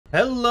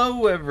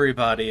Hello,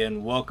 everybody,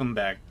 and welcome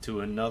back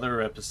to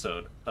another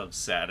episode of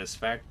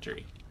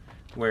Satisfactory,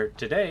 where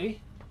today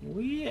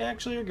we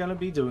actually are going to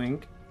be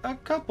doing a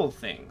couple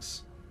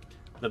things.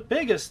 The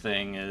biggest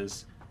thing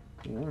is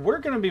we're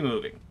going to be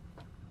moving.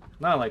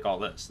 Not like all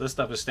this. This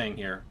stuff is staying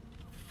here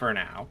for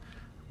now,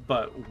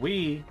 but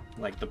we,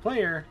 like the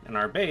player and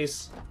our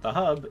base, the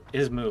hub,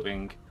 is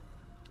moving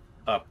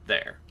up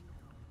there.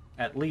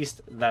 At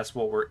least that's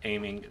what we're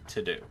aiming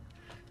to do.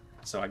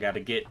 So I gotta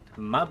get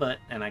my butt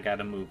and I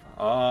gotta move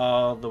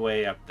all the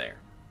way up there.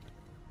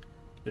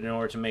 But in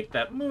order to make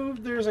that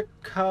move, there's a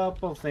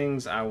couple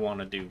things I want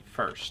to do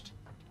first.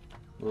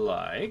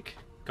 Like,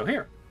 go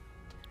here.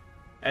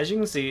 As you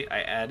can see,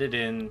 I added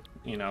in,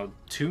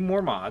 two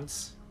more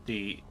mods.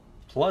 The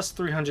plus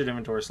 300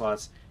 inventory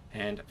slots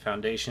and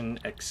Foundation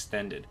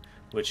Extended,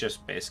 which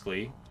just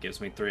basically gives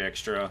me 3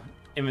 extra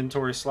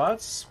inventory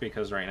slots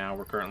because right now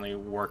we're currently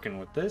working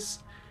with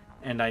this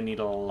and I need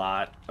a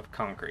lot of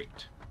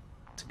concrete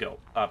to go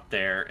up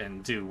there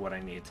and do what I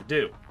need to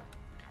do.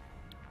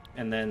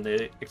 And then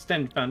the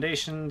extended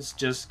foundations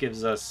just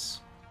gives us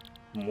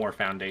more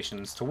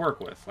foundations to work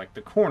with, like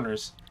the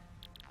corners,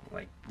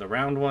 like the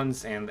round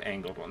ones and the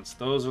angled ones.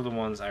 Those are the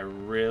ones I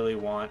really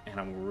want and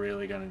I'm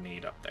really gonna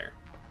need up there.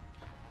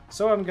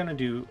 So I'm gonna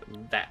do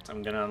that.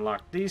 I'm gonna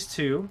unlock these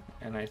two,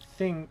 and I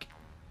think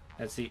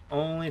that's the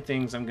only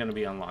things I'm gonna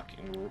be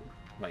unlocking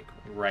like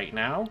right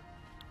now.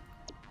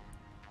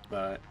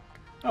 But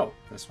oh,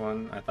 this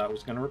one I thought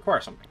was going to require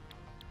something.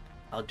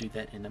 I'll do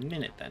that in a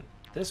minute then.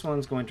 This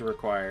one's going to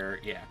require,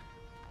 yeah,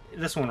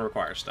 this one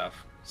requires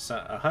stuff. So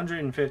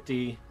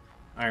 150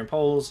 iron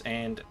poles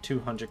and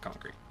 200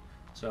 concrete.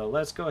 So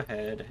let's go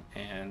ahead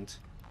and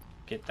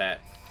get that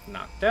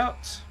knocked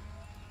out.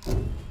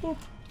 Boop.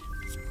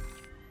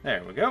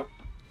 There we go.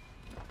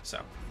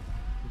 So,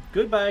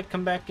 goodbye,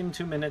 come back in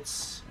 2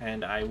 minutes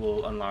and I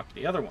will unlock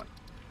the other one.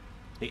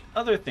 The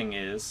other thing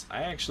is,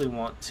 I actually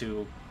want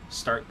to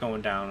start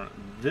going down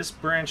this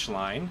branch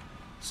line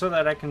so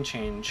that I can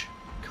change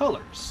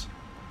colors.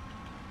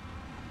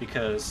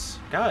 Because,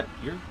 God,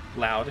 you're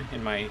loud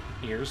in my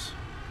ears.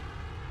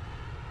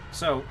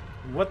 So,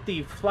 what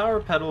the flower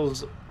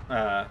petals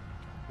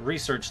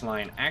research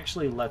line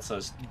actually lets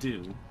us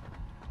do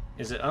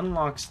is it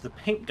unlocks the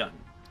paint gun.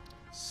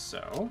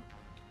 So,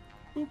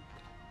 boop,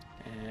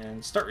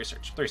 and start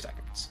research, 3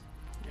 seconds.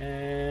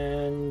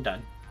 And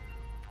done.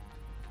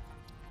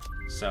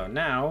 So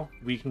now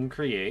we can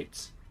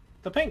create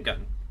the paint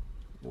gun.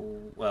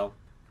 Well,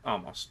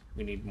 almost.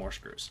 We need more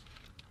screws.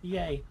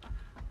 Yay.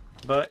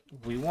 But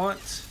we want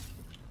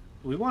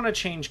to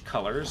change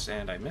colors,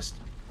 and I missed.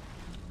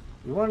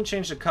 We want to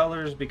change the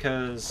colors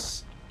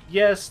because,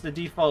 yes, the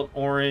default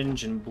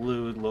orange and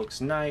blue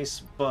looks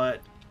nice, but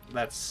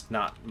that's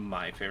not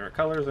my favorite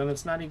colors, and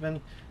it's not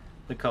even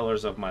the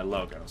colors of my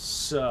logo.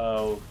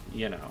 So,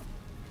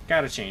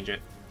 gotta change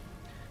it.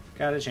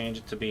 Gotta change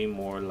it to be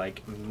more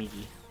like me.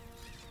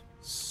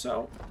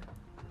 So,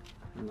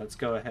 let's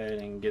go ahead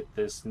and get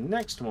this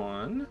next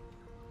one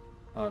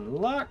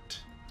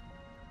unlocked.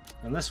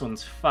 And this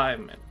one's 5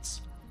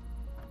 minutes.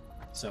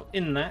 So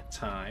in that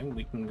time,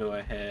 we can go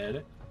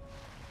ahead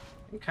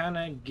and kind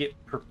of get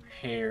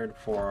prepared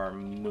for our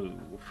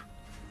move.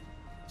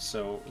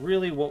 So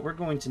really what we're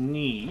going to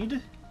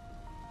need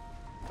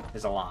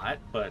is a lot,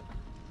 but,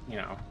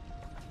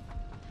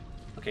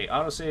 Okay,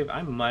 autosave,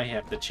 I might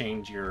have to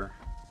change your,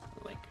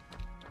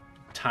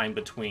 time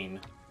between,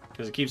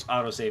 because it keeps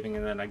auto-saving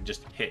and then I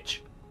just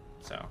hitch.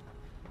 So,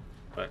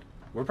 but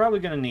we're probably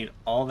going to need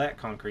all that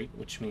concrete,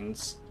 which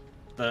means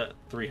the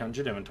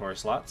 300 inventory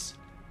slots.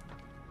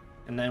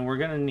 And then we're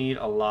going to need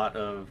a lot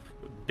of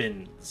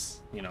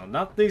bins.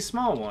 Not these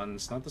small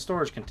ones, not the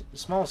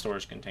small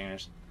storage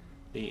containers,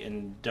 the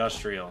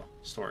industrial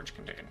storage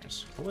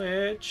containers,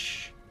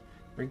 which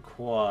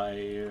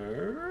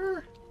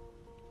require...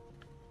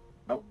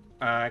 Oh,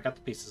 I got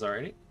the pieces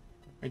already.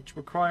 Which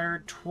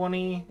require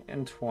 20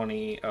 and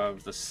 20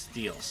 of the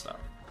steel stuff.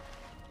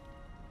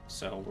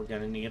 So we're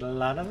gonna need a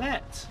lot of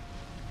that.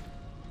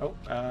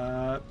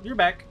 Oh, you're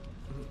back.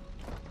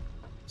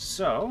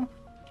 So,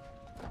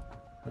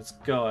 let's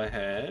go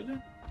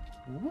ahead.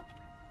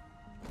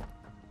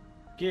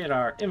 Get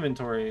our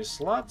inventory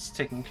slots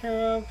taken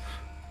care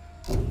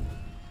of.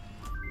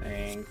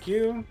 Thank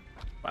you.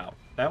 Wow,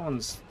 that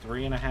one's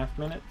 3.5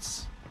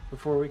 minutes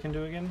before we can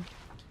do again.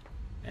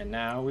 And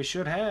now we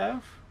should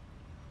have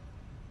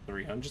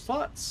 300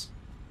 slots.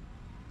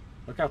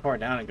 Look how far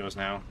down it goes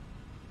now.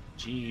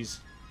 Jeez.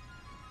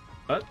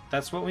 But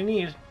that's what we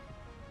need.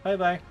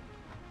 Bye-bye.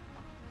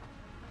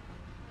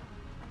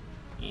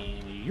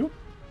 Yoop.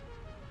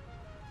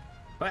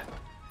 But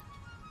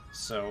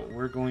so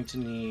we're going to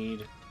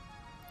need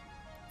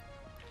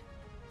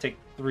take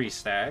 3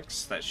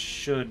 stacks. That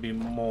should be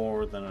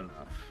more than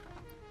enough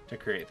to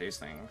create these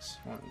things.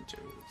 1, 2,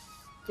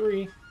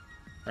 3.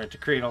 Alright, to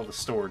create all the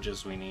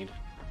storages we need.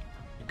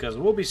 Because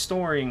we'll be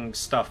storing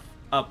stuff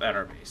up at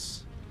our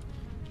base.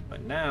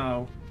 But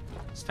now,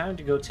 it's time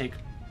to go take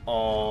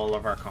all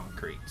of our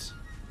concrete.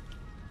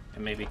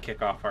 And maybe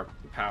kick off our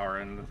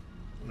power in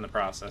the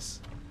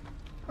process.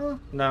 Oh,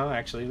 no,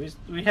 actually,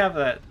 we have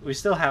that. We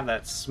still have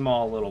that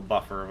small little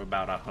buffer of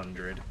about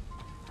 100.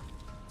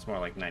 It's more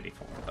like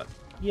 94, but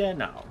yeah,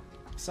 no.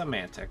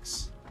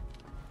 Semantics.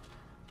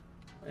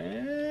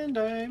 And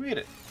I made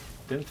it.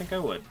 Didn't think I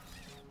would.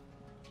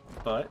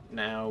 But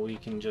now we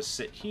can just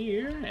sit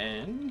here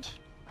and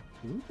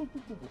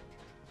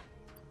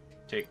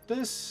take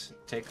this,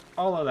 take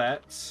all of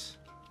that,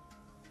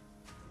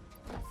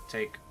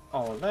 take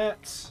all of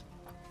that,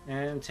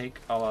 and take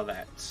all of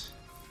that.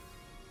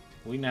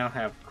 We now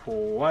have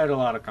quite a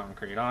lot of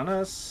concrete on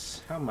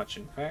us. How much,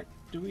 in fact,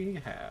 do we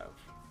have?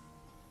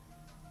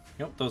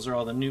 Yep, those are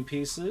all the new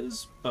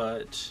pieces,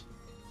 but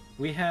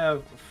we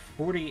have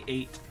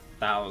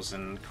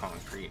 48,000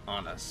 concrete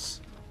on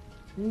us.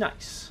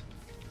 Nice.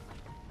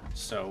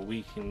 So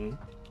we can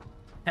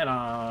head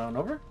on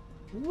over.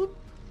 Whoop.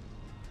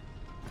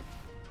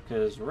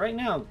 Because right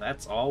now,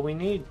 that's all we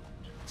need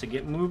to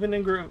get moving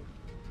and groove.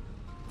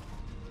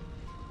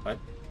 What?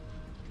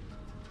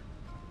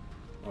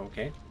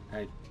 Okay.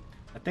 I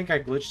think I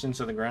glitched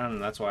into the ground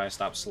and that's why I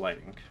stopped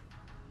sliding.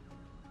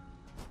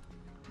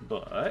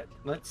 But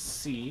let's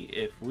see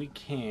if we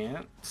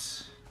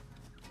can't.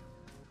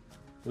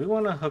 We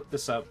want to hook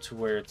this up to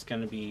where it's going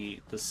to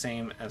be the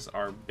same as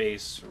our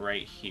base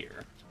right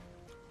here.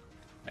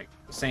 Like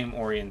the same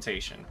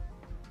orientation.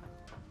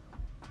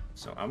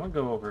 So I'm going to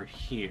go over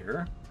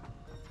here.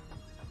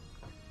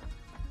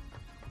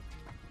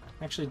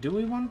 Actually, do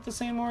we want the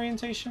same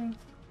orientation?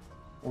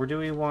 Or do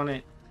we want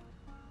it...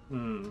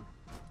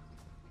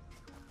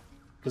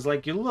 Because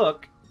like you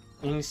look,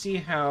 and you see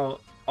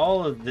how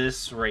all of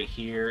this right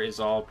here is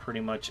all pretty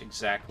much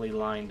exactly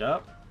lined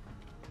up.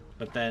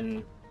 But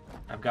then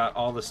I've got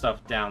all the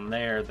stuff down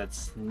there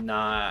that's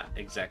not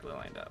exactly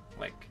lined up.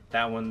 Like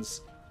that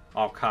one's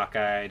all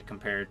cockeyed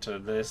compared to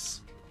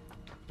this.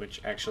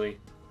 Which actually,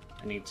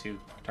 I need to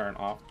turn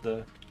off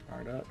the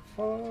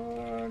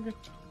fog.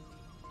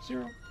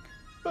 0.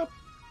 Boop.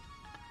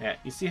 Yeah,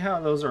 you see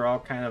how those are all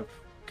kind of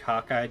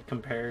cockeyed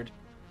compared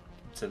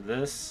to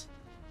this?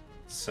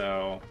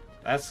 So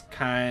that's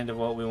kind of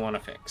what we want to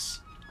fix.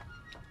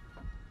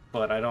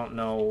 But I don't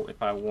know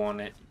if I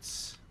want it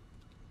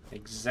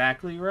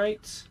exactly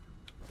right.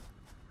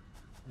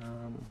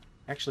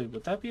 Actually,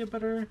 would that be a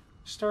better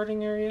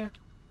starting area?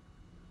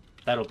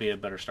 That'll be a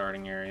better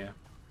starting area.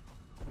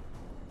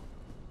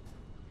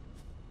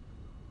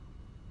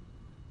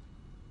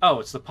 Oh,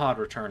 it's the pod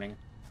returning.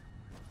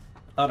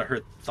 I thought I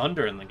heard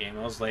thunder in the game.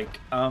 I was like,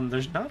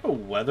 there's not a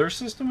weather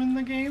system in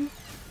the game?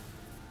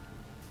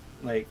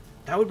 Like,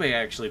 that would be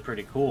actually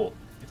pretty cool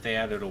if they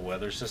added a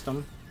weather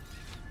system.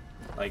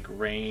 Like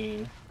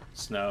rain,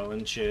 snow,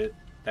 and shit.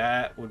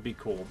 That would be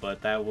cool,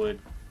 but that would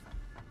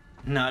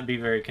not be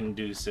very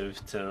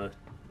conducive to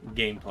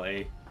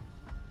gameplay. It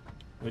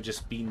would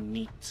just be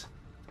neat.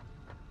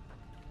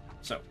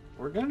 So,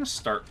 we're gonna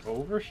start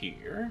over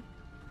here.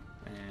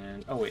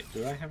 And, oh wait,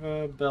 do I have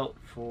a belt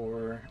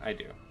for... I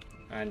do.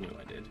 I knew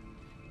I did.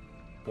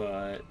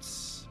 But,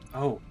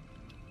 oh,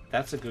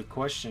 that's a good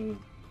question.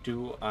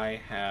 Do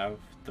I have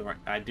the...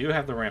 I do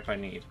have the ramp I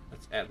need.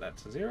 Let's add that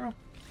to 0.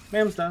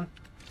 Bam's done.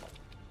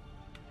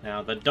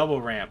 Now, the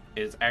double ramp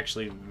is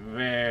actually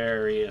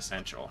very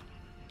essential.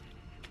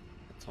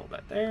 Let's hold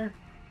that there.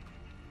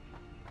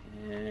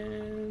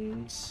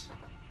 And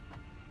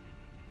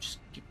just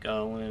keep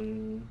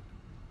going.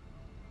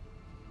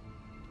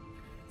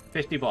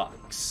 50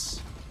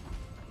 blocks.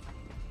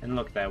 And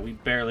look at that, we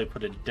barely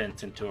put a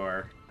dent into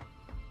our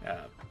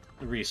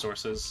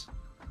resources.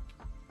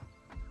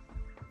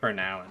 For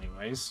now,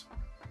 anyways.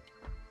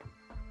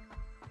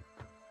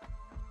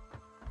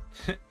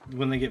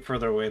 When they get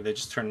further away, they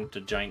just turn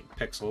into giant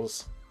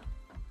pixels.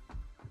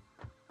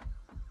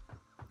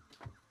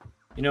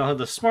 You know how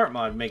the smart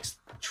mod makes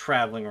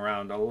traveling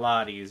around a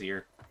lot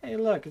easier. Hey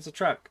look, it's a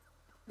truck.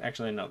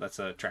 Actually, no, that's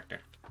a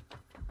tractor.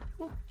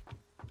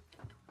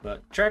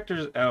 But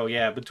tractors, oh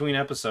yeah, between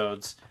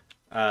episodes,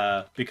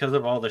 because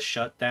of all the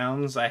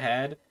shutdowns I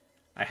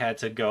had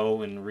to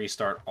go and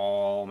restart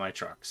all my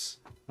trucks.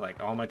 Like,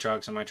 all my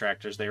trucks and my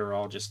tractors, they were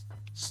all just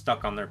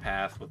stuck on their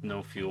path with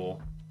no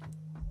fuel.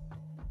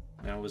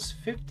 Now, was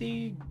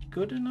 50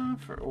 good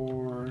enough,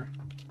 or...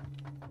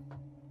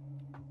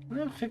 I don't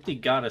know if 50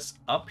 got us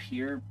up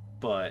here,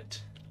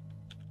 but...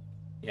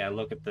 Yeah,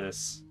 look at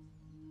this.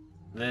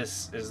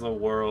 This is the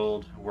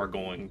world we're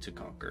going to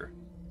conquer.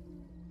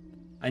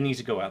 I need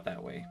to go out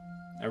that way.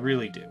 I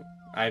really do.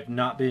 I've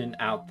not been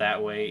out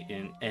that way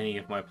in any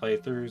of my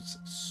playthroughs,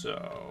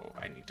 so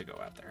I need to go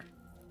out there.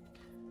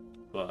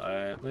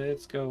 But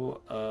let's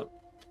go up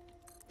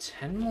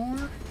 10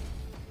 more?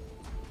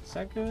 Is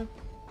that good?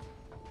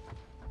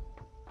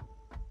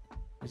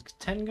 Is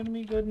 10 gonna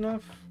be good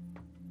enough?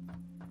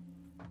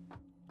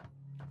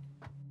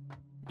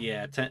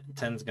 Yeah,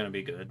 10's gonna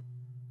be good.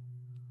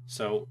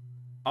 So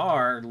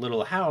our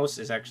little house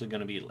is actually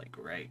gonna be like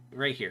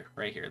right here.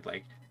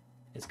 Like,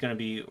 it's gonna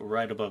be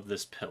right above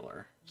this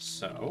pillar.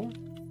 So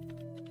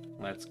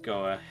let's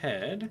go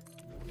ahead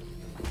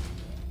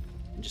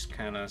and just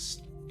kind of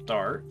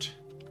start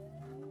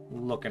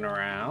looking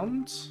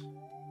around.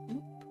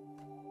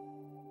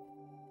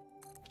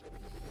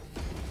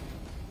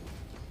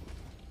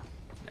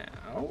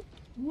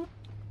 Whoop.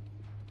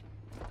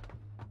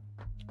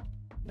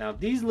 Now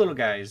these little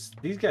guys,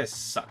 these guys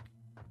suck.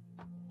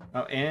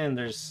 Oh, and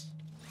there's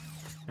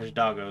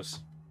doggos.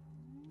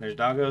 There's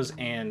doggos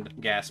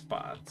and gas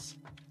pods.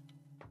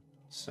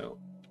 So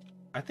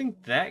I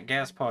think that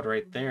gas pod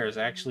right there is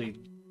actually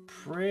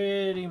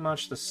pretty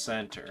much the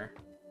center.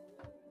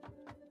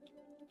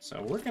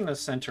 So we're gonna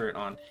center it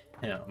on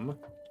him.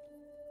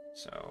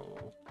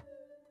 So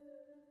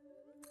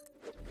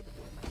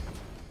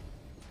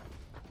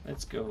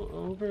let's go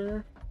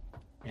over,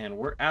 and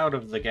we're out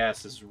of the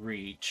gas's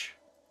reach.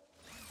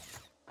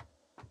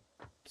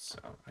 So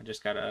I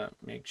just gotta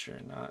make sure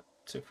not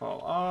to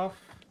fall off.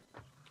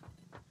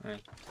 I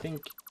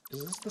think,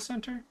 is this the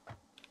center?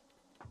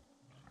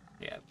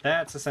 Yeah,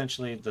 that's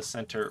essentially the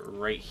center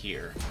right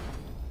here.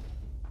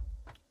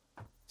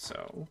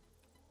 So,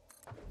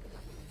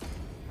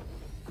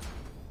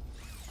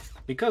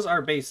 because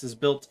our base is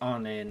built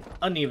on an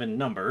uneven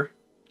number,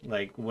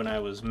 like when I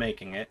was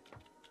making it,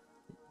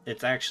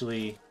 it's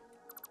actually,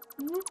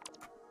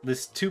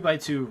 this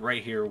 2x2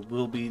 right here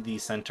will be the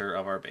center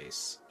of our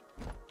base.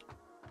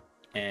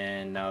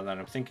 And now that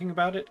I'm thinking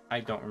about it, I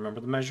don't remember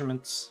the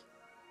measurements.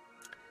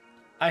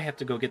 I have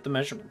to go get the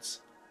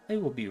measurements. I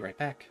will be right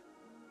back.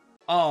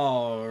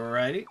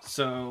 Alrighty,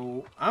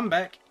 so I'm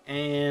back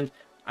and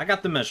I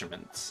got the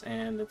measurements,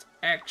 and it's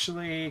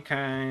actually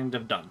kind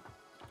of done.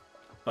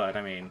 But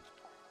I mean,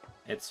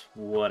 it's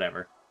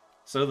whatever.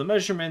 So the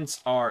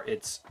measurements are,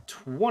 it's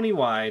 20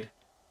 wide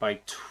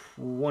by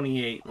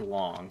 28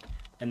 long.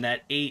 And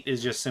that 8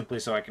 is just simply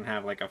so I can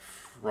have like a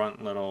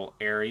front little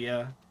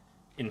area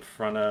in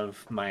front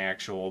of my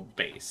actual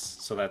base,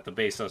 so that the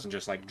base doesn't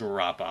just like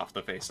drop off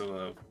the face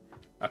of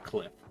a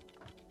cliff.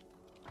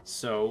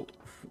 So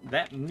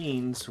that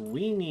means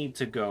we need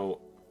to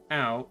go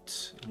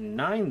out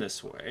 9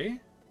 this way,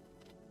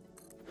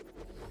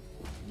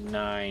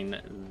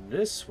 9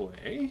 this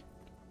way,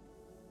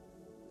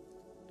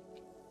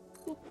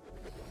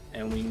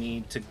 and we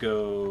need to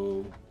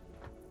go,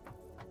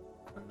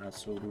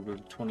 so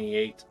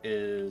 28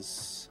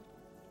 is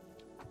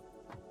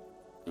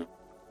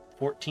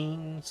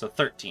 14, so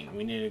 13.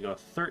 We need to go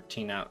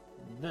 13 out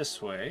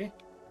this way,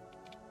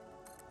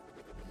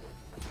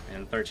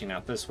 and 13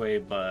 out this way,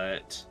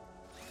 but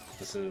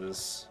this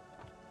is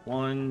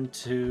 1,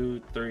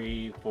 2,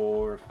 3,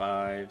 4,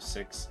 5,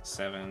 6,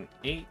 7,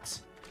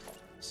 8.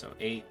 So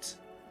 8,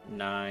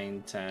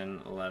 9,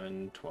 10,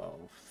 11, 12,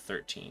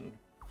 13,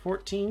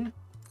 14.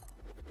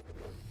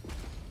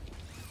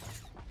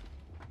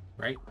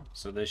 Right?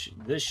 So this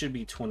should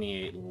be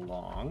 28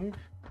 long.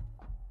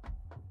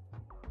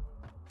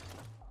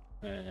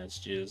 And it's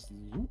just,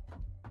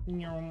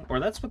 or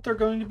that's what they're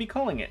going to be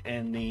calling it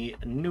in the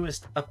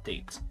newest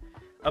update.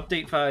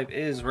 Update 5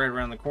 is right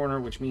around the corner,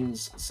 which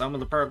means some of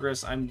the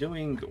progress I'm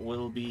doing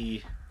will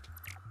be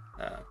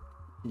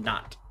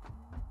not.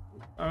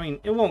 I mean,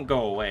 it won't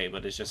go away,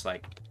 but it's just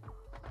like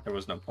there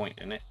was no point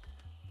in it.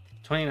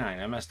 29,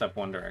 I messed up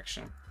one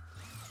direction.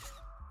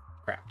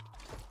 Crap.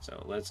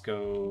 So let's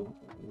go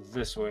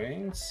this way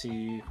and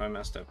see if I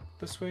messed up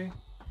this way.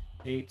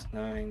 8,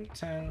 9,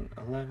 10,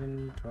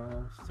 11,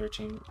 12,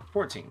 13,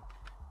 14.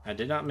 I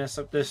did not mess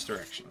up this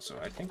direction, so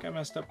I think I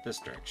messed up this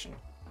direction.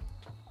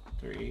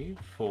 3,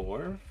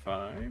 4,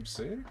 5,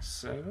 6,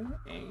 7,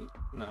 8,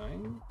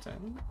 9,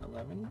 10,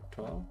 11,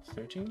 12,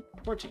 13,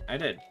 14. I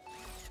did.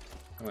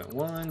 I went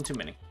one too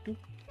many.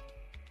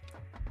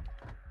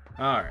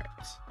 Alright.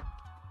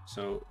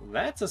 So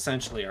that's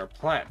essentially our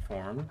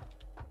platform.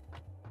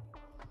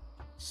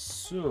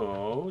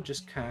 So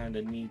just kind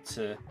of need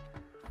to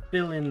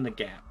fill in the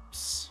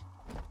gaps.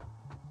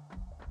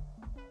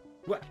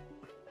 What?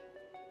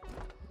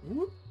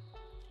 Whoop.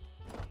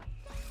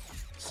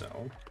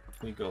 So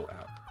we go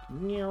out.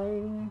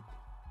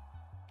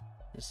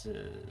 This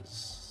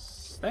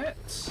is that,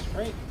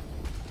 right?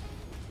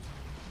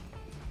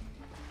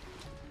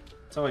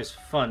 It's always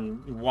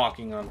fun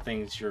walking on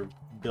things you're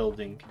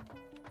building.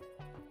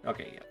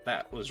 Okay, yeah,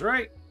 that was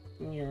right.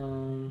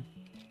 You.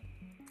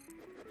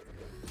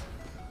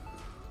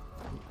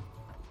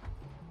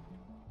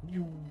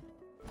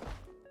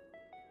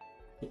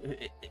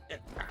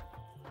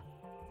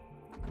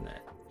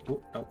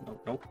 Oh,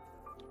 nope.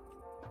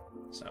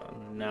 So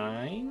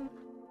 9.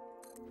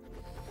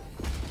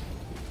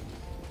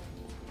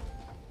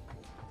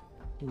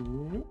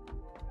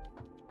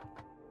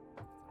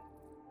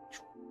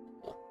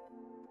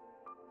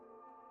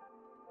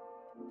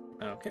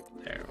 Okay,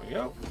 there we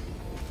go.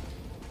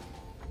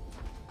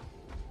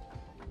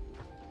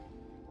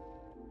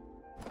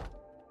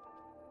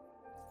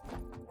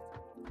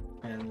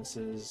 And this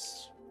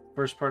is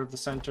first part of the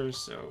center,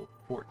 so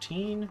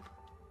 14.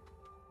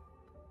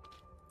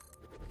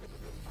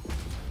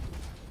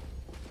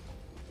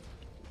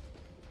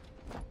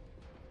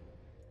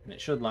 And it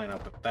should line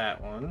up with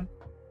that one.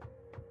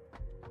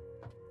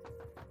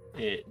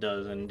 It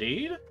does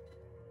indeed.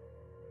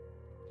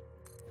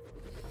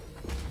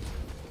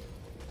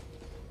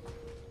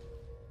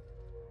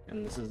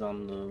 And this is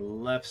on the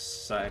left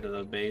side of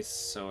the base,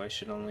 so I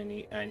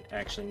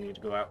actually need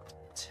to go out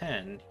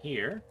 10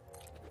 here.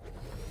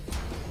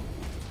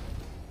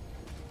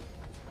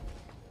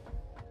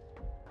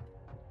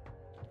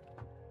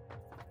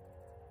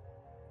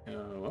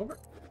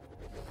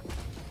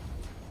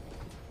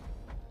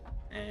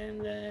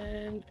 And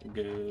then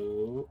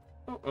go...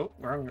 Oh,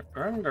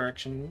 wrong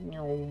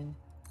direction.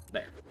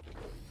 There.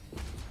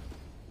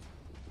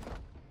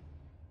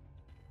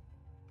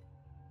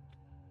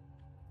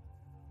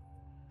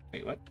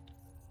 Wait, what?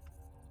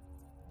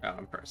 Oh,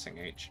 I'm pressing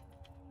H.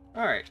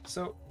 Alright,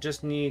 so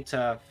just need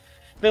to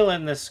fill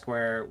in this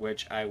square,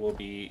 which I will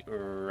be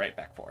right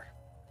back for.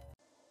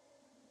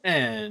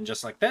 And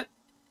just like that,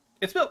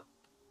 it's built.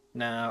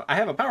 Now, I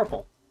have a power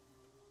pole,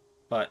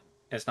 but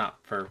it's not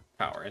for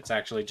power. It's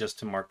actually just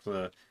to mark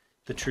the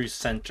true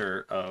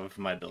center of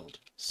my build.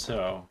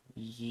 So,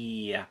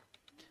 yeah.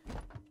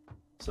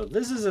 So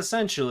this is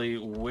essentially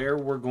where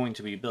we're going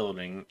to be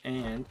building,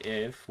 and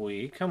if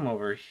we come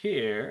over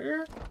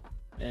here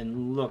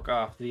and look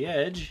off the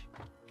edge,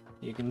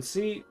 you can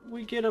see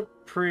we get a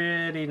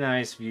pretty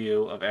nice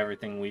view of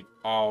everything we've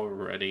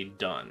already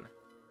done.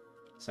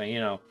 So, you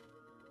know,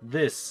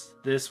 this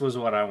was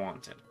what I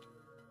wanted.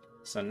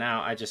 So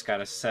now I just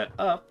gotta set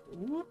up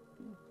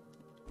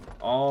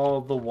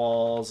all the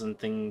walls and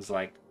things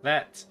like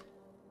that.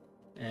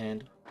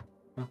 And,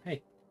 well,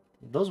 hey,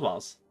 those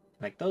walls,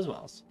 like those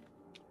walls.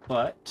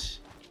 But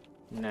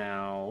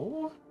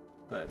now,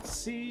 let's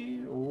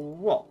see,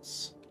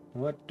 walls.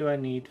 What do I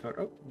need for,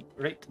 oh,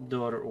 right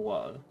door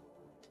wall.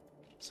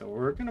 So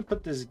we're gonna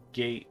put this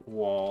gate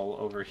wall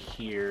over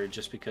here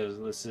just because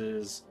this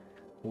is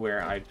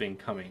where I'll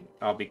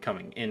be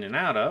coming in and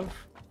out of.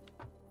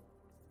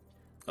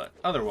 But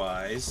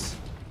otherwise,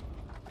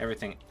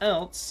 everything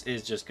else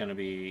is just gonna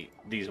be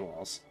these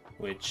walls,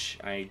 which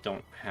I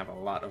don't have a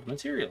lot of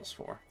materials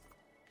for.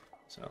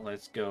 So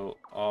let's go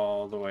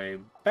all the way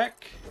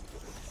back.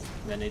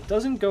 Then it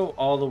doesn't go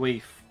all the way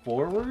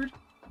forward.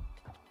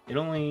 It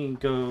only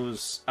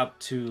goes up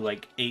to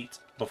like 8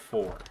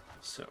 before.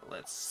 So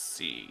let's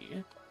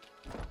see.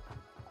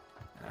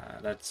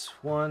 That's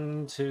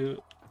 1, 2.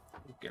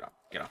 Get off.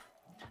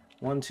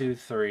 1, 2,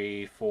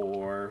 3,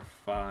 4,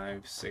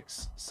 5,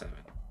 6, 7,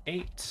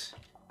 8.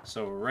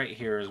 So right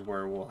here is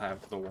where we'll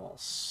have the wall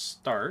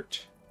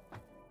start.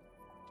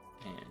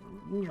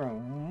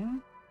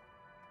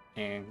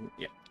 And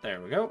yeah,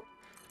 there we go.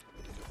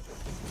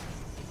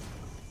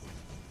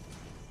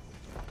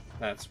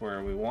 That's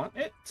where we want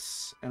it.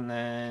 And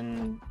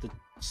then the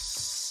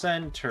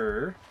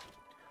center.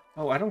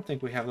 Oh, I don't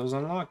think we have those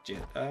unlocked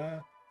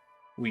yet.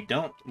 We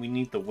don't. We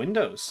need the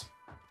windows.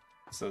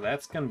 So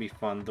that's going to be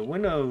fun. The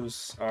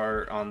windows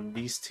are on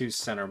these 2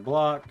 center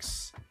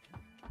blocks.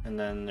 And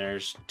then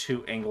there's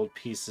 2 angled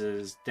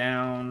pieces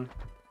down.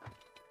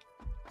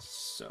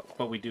 So,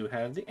 but we do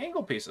have the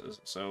angle pieces,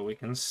 so we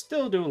can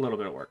still do a little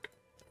bit of work.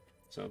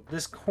 So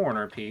this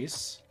corner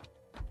piece,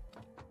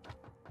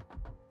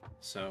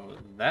 so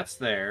that's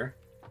there.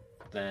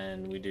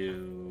 Then we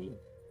do,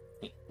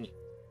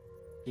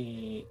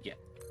 yeah,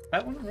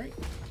 that one, right?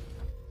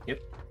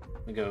 Yep.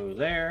 We go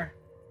there.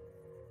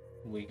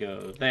 We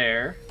go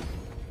there.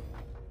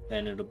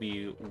 Then it'll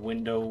be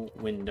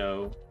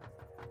window,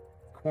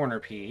 corner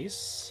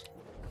piece,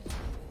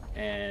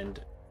 and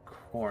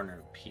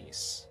corner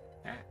piece.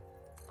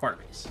 Corner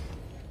piece.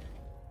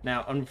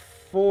 Now,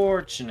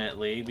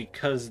 unfortunately,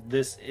 because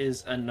this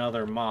is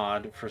another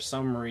mod, for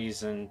some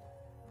reason,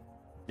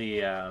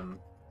 the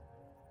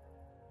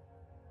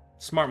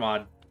smart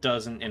mod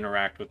doesn't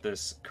interact with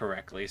this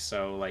correctly.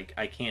 So, like,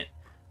 I can't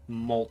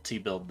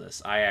multi-build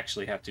this. I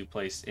actually have to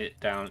place it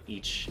down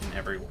each and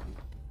every one.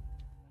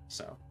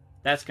 So,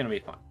 that's going to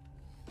be fun.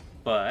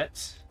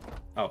 But,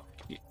 oh,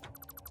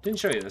 didn't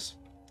show you this.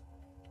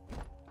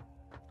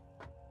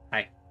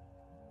 Hi.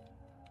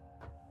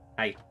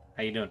 Hi.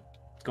 How you doing?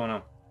 What's going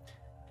on?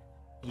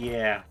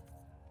 Yeah.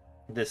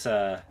 This,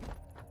 has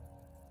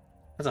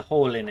a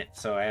hole in it,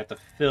 so I have to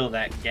fill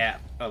that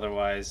gap.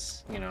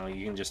 Otherwise, you know,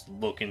 you can just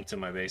look into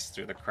my base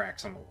through the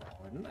cracks on the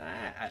wall. And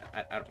I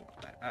don't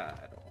want that.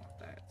 I don't want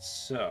that.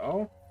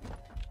 So,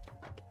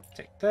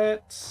 take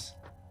that.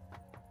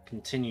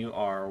 Continue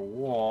our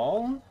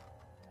wall.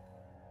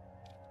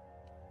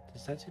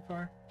 Is that too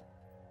far?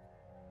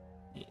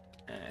 Yeah,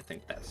 I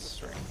think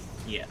that's right.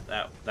 Yeah,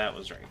 that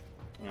was right.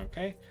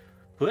 Okay.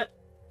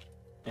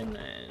 And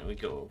then we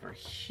go over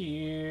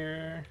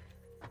here.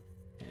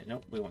 And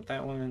nope, we want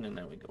that one. And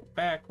then we go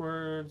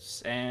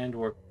backwards. And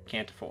we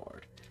can't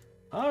afford.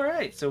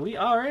 Alright, so we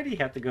already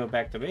have to go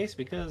back to base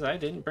because I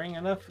didn't bring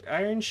enough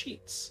iron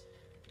sheets.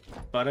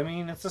 But I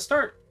mean, it's a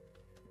start.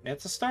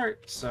 It's a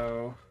start,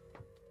 so...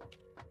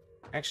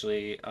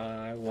 Actually,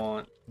 I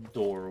want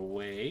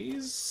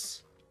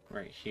doorways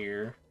right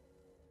here.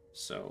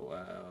 So,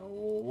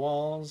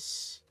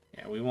 walls.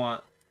 Yeah, we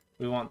want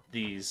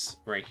these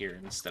right here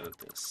instead of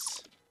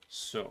this.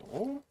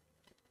 So,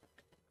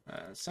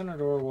 center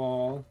door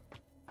wall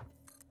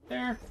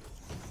there,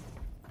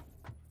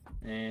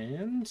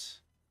 and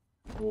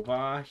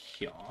over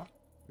here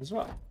as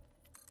well.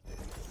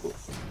 Cool.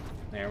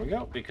 There we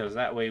go, because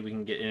that way we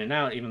can get in and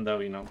out, even though,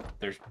 you know,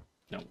 there's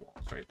no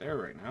walls right there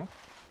right now.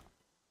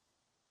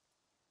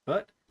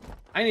 But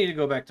I need to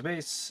go back to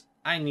base.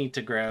 I need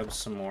to grab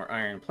some more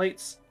iron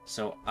plates,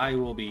 so I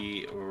will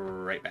be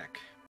right back.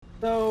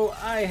 So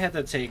I had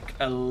to take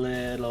a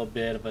little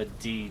bit of a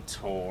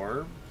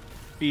detour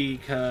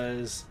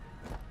because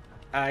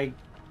I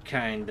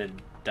kinda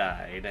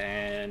died,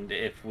 and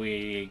if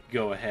we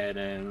go ahead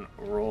and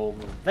roll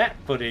that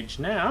footage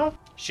now.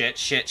 Shit.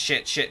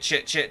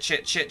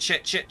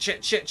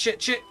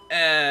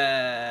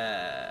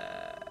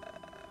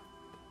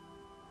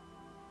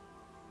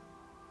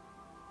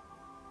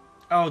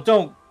 Oh,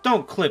 don't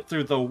clip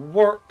through the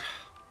warp.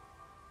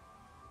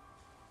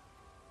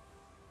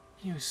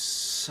 You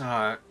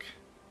suck.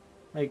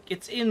 Like,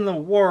 it's in the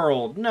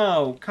world.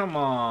 No, come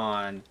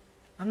on.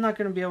 I'm not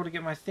gonna be able to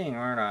get my thing,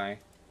 aren't I?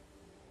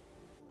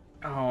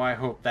 Oh, I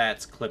hope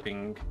that's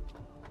clipping.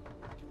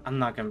 I'm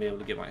not gonna be able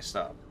to get my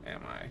stuff,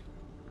 am I?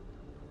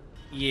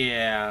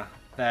 Yeah,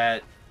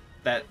 that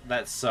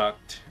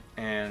sucked.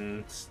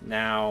 And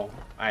now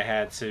I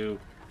had to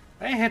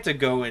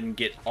go and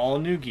get all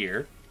new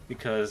gear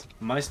because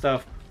my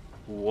stuff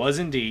was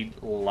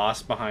indeed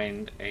lost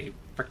behind a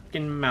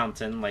freaking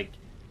mountain. Like,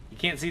 you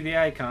can't see the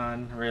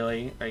icon,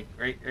 really. Right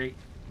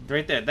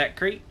there, that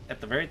crate at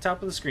the very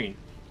top of the screen.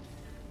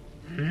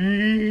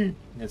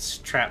 It's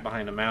trapped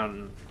behind a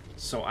mountain.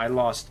 So I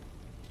lost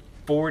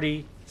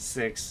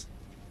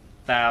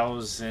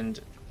 46,000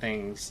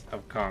 things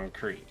of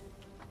concrete.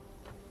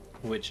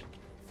 Which,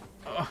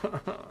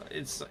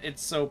 it's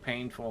so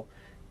painful.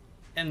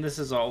 And this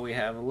is all we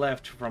have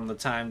left from the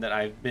time that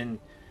I've been,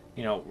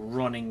 you know,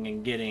 running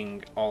and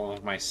getting all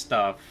of my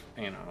stuff,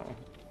 you know,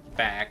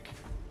 back.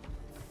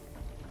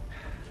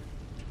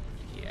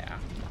 Yeah.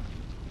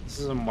 This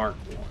is a Mark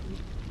 1.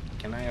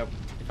 Can I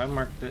if I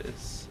mark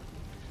this,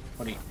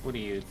 what are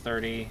you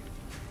 30,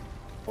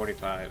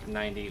 45,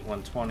 90,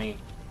 120.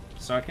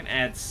 So I can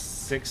add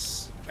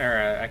 6,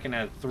 or I can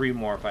add 3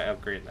 more if I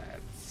upgrade that.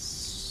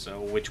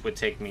 So which would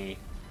take me,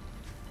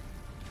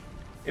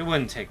 it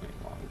wouldn't take me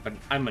long, but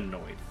I'm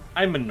annoyed.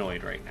 I'm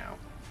annoyed right now,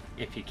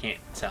 if you can't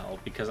tell,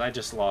 because I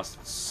just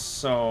lost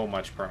so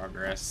much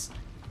progress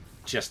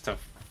just to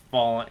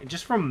fall,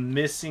 just from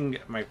missing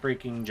my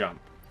freaking jump.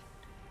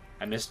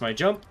 I missed my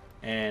jump,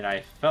 and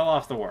I fell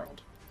off the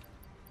world.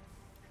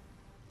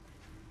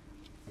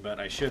 But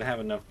I should have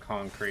enough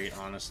concrete,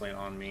 honestly,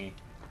 on me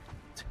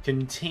to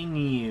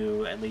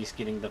continue at least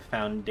getting the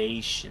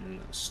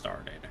foundation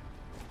started.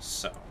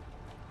 So,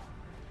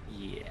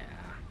 yeah.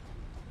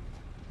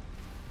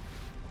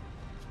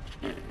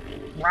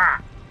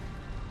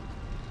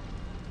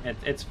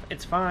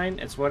 It's fine.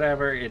 It's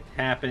whatever. It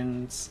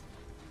happens.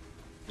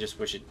 Just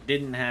wish it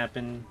didn't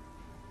happen.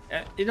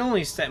 It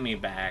only set me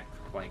back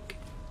like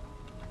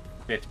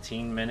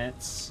 15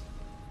 minutes,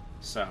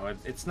 so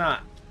it's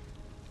not.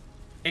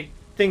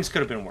 Things could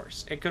have been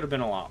worse. It could have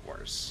been a lot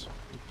worse.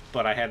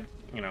 But I had,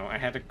 you know, I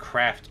had to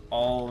craft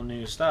all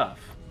new stuff.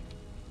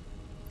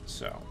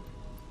 So,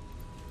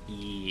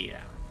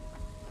 yeah.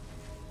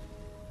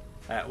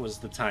 That was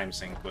the time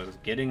sink, was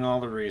getting all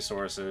the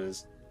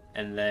resources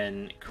and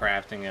then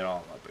crafting it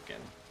all up again.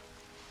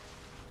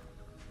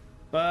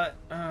 But,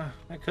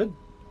 I could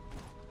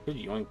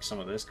yoink some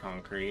of this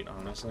concrete,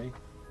 honestly.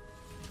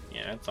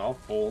 Yeah, it's all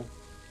full.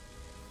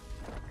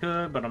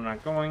 Could, but I'm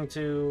not going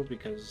to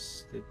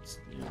because it's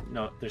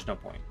no. There's no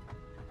point.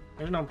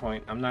 There's no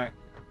point. I'm not.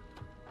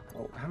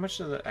 Well, how much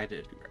did I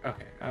did?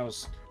 Okay, I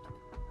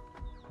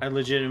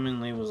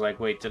legitimately was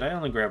like, wait, did I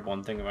only grab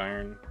one thing of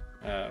iron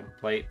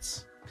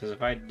plates? Because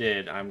if I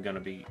did, I'm gonna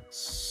be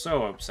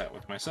so upset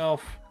with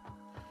myself.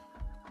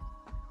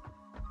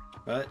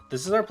 But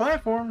this is our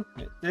platform.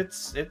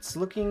 It's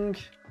looking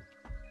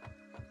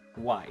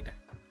wide.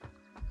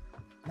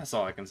 That's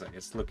all I can say.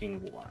 It's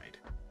looking wide.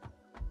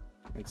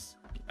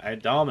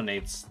 It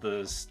dominates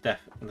this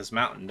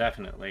mountain,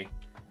 definitely,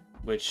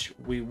 which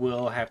we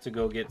will have to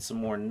go get some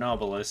more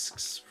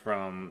nobelisks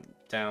from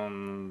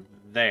down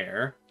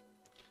there.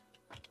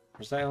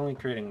 Or is that only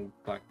creating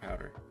black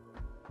powder?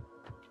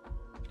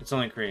 It's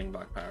only creating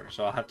black powder,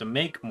 so I'll have to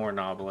make more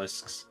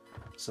nobelisks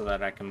so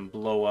that I can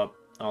blow up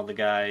all the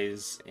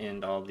guys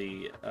and all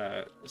the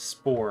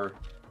spore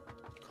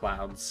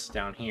clouds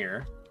down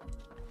here.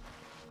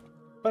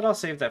 But I'll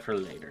save that for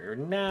later.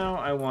 Now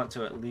I want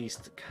to at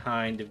least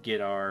kind of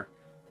get our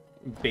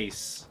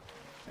base,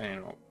 you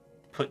know,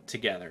 put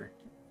together.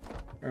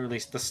 Or at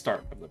least the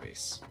start of the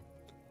base.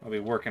 I'll be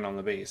working on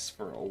the base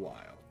for a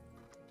while.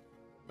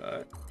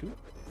 But,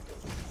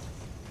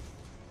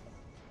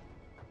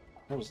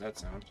 what was that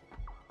sound?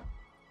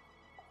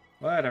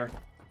 Whatever.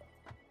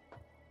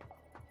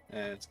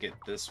 Let's get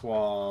this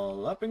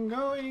wall up and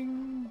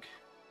going.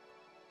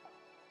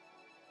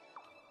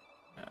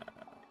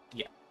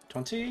 Yeah.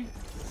 20.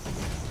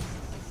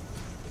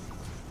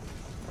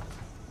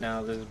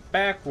 Now this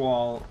back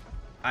wall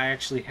I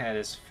actually had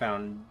as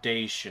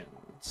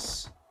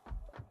foundations,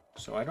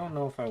 so I don't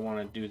know if I want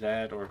to do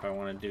that or if I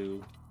want to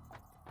do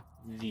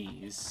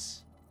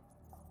these.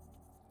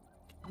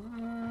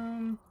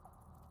 No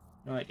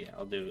idea.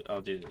 I'll do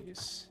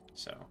these.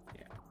 So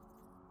yeah.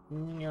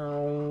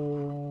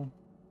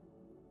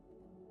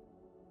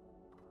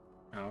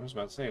 I was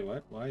about to say,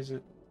 what? Why is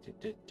it?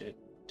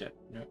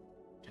 No.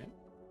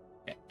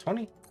 Yeah,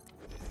 20.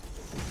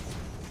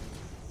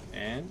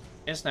 And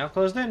it's now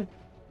closed in.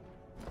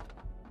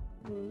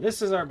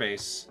 This is our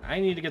base. I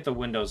need to get the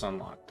windows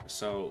unlocked.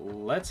 So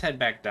let's head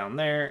back down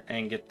there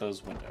and get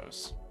those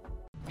windows.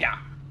 Yeah,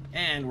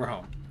 and we're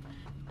home.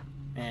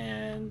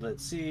 And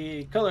let's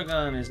see, color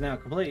gun is now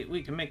complete.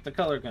 We can make the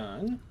color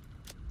gun,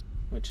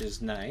 which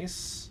is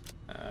nice.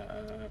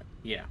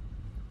 Yeah.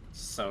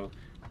 So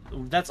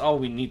that's all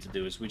we need to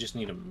do, is we just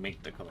need to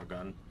make the color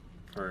gun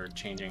for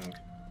changing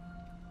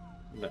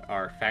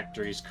our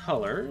factory's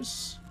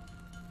colors.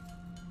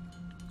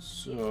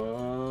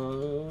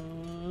 So,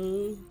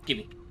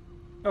 gimme.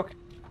 Okay.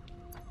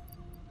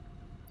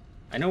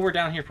 I know we're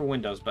down here for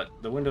windows, but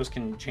the windows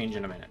can change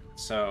in a minute.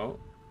 So,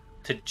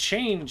 to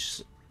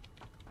change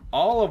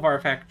all of our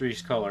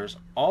factory's colors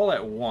all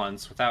at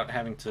once without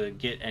having to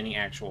get any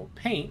actual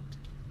paint,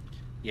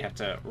 you have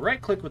to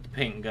right-click with the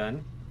paint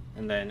gun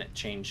and then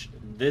change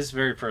this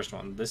very first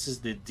one. This is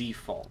the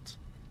default.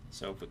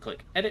 So if we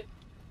click Edit,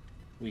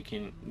 we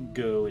can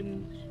go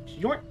and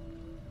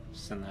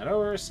send that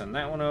over, send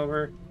that one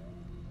over,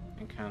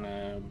 and kind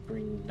of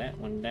bring that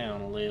one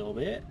down a little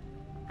bit.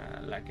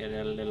 I like it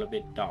a little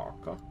bit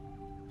darker.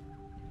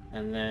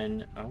 And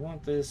then I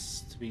want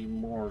this to be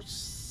more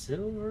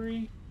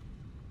silvery.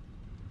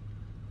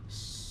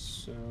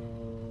 So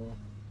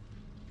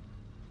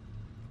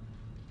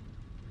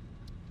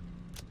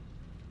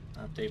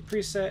update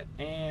preset,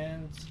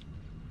 and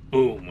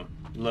boom!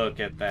 Look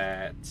at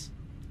that.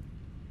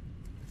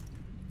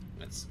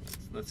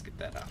 Let's get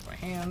that off my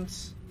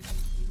hands.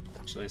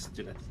 Actually, let's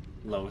do the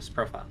lowest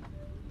profile.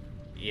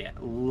 Yeah,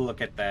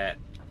 look at that.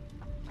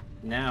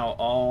 Now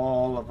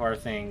all of our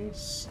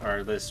things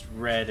are this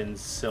red and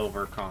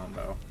silver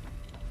combo.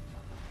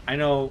 I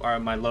know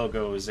my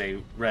logo is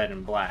a red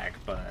and black,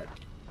 but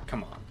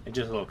come on, it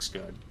just looks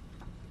good.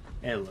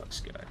 It looks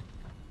good.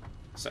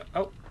 So,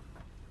 oh,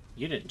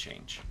 you didn't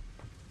change.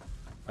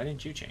 Why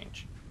didn't you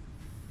change?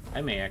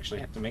 I may actually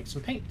have to make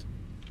some paint.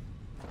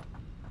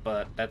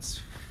 But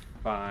that's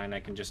fine, I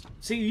can just...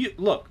 See, you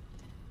look,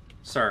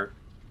 sir,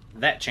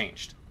 that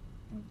changed.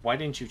 Why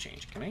didn't you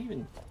change? Can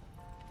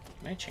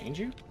I change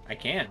you? I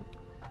can.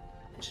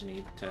 I just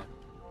need to...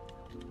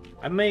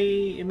 It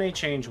may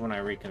change when I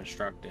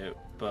reconstruct it,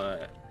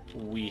 but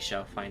we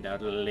shall find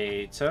out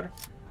later.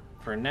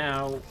 For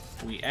now,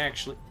 we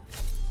actually...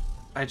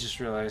 I just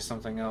realized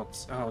something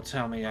else. Oh,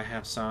 tell me I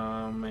have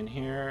some in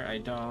here. I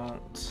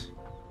don't.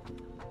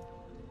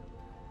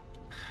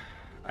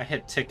 I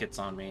had tickets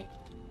on me.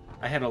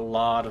 I had a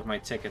lot of my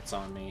tickets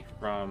on me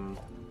from...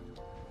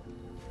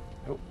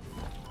 Oh.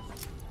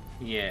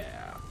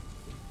 Yeah.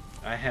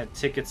 I had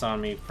tickets on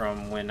me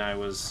from when I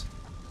was,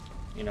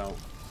 you know,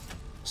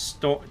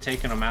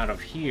 taking them out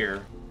of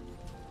here.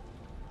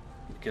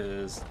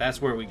 Because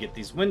that's where we get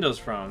these windows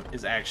from,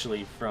 is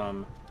actually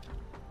from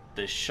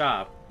the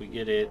shop. We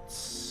get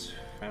its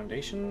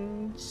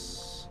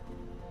foundations.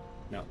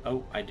 No,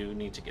 oh, I do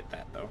need to get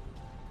that though.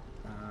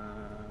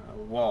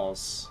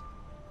 Walls.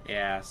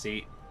 Yeah,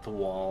 see, the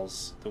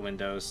walls, the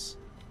windows.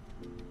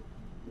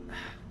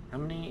 How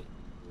many?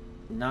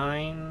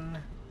 9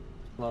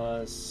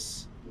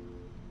 plus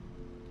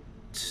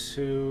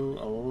 2,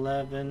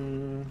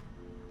 11.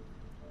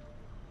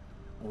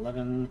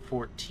 11,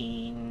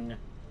 14.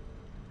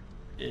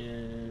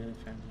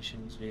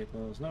 Foundations,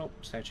 vehicles, nope.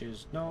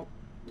 Statues, nope.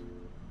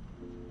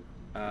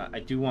 I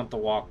do want the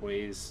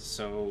walkways,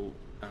 so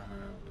I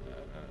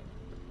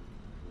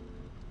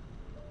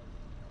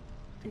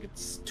think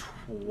it's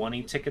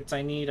 20 tickets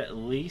I need at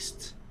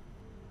least.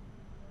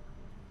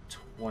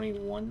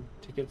 21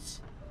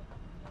 tickets.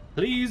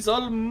 Please,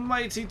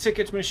 almighty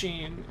ticket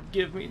machine,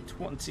 give me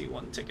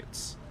 21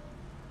 tickets.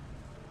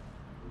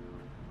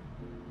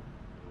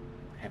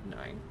 I have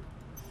 9.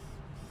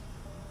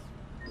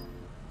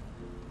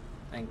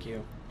 Thank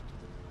you.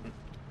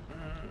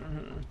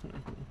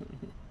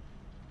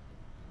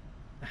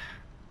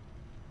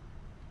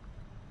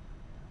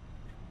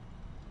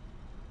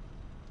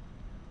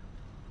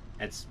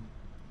 It's...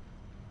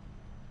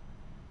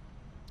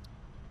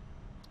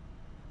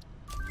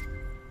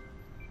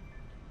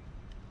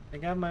 I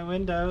got my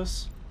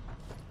windows.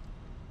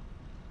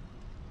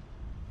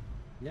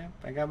 Yeah,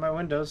 I got my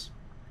windows.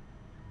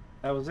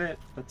 That was it.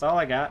 That's all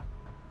I got.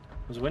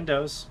 Was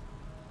windows.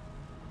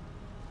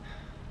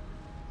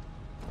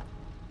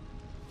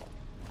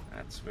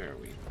 That's where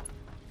we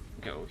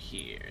go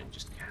here and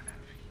just kind of,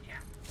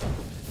 yeah.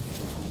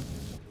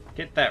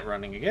 Get that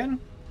running again.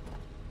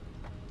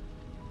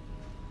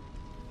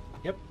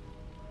 Yep.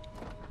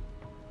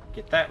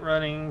 Get that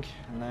running,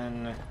 and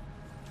then...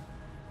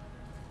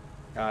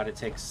 God, it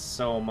takes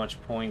so much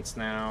points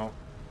now.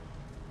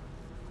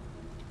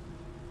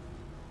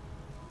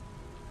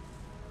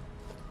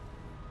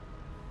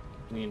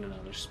 Need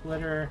another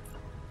splitter.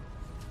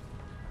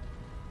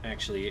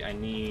 Actually, I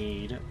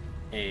need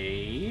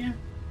a...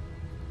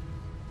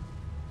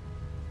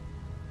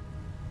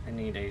 I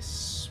need a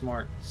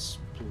smart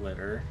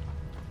splitter.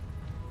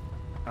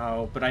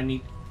 Oh, but I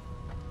need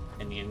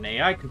an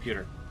AI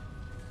computer.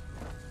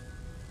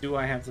 Do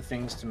I have the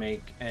things to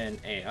make an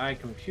AI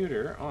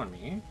computer on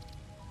me?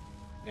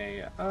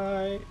 not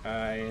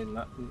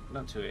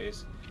two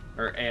A's,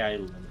 or AI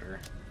limiter.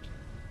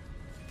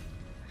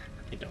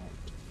 I don't.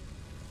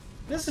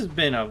 This has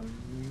been a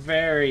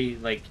very,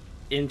 like,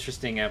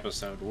 interesting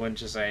episode,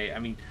 wouldn't you say? I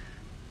mean,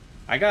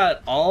 I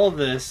got all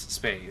this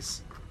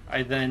space.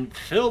 I then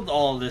filled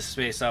all this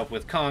space up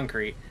with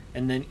concrete,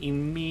 and then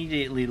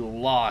immediately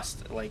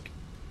lost, like,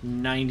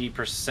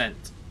 90%.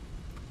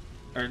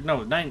 Or,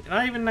 no,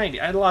 not even 90.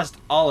 I lost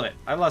all of it.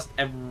 I lost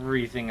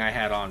everything I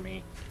had on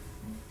me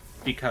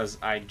because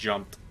I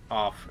jumped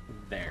off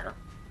there.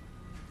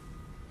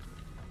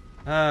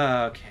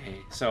 Okay,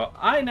 so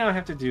I now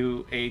have to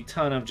do a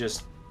ton of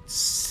just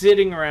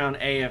sitting around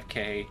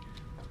AFK.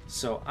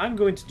 So I'm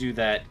going to do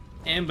that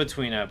in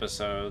between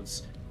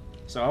episodes.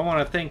 So I want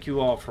to thank you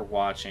all for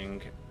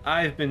watching.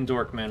 I've been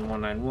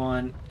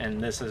Dorkman191,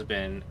 and this has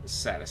been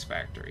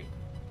Satisfactory.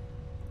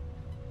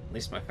 At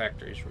least my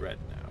factory's red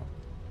now.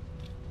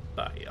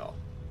 Bye, y'all.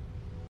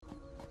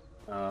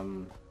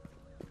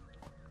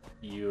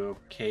 You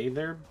okay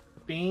there,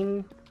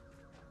 Bean?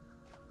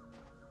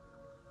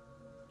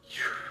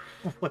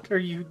 What are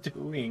you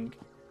doing?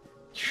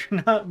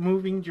 You're not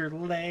moving your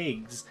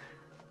legs.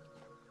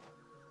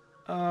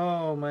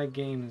 Oh, my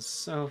game is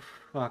so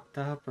fucked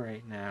up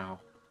right now.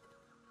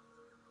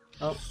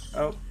 Oh,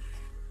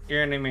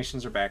 your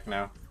animations are back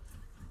now.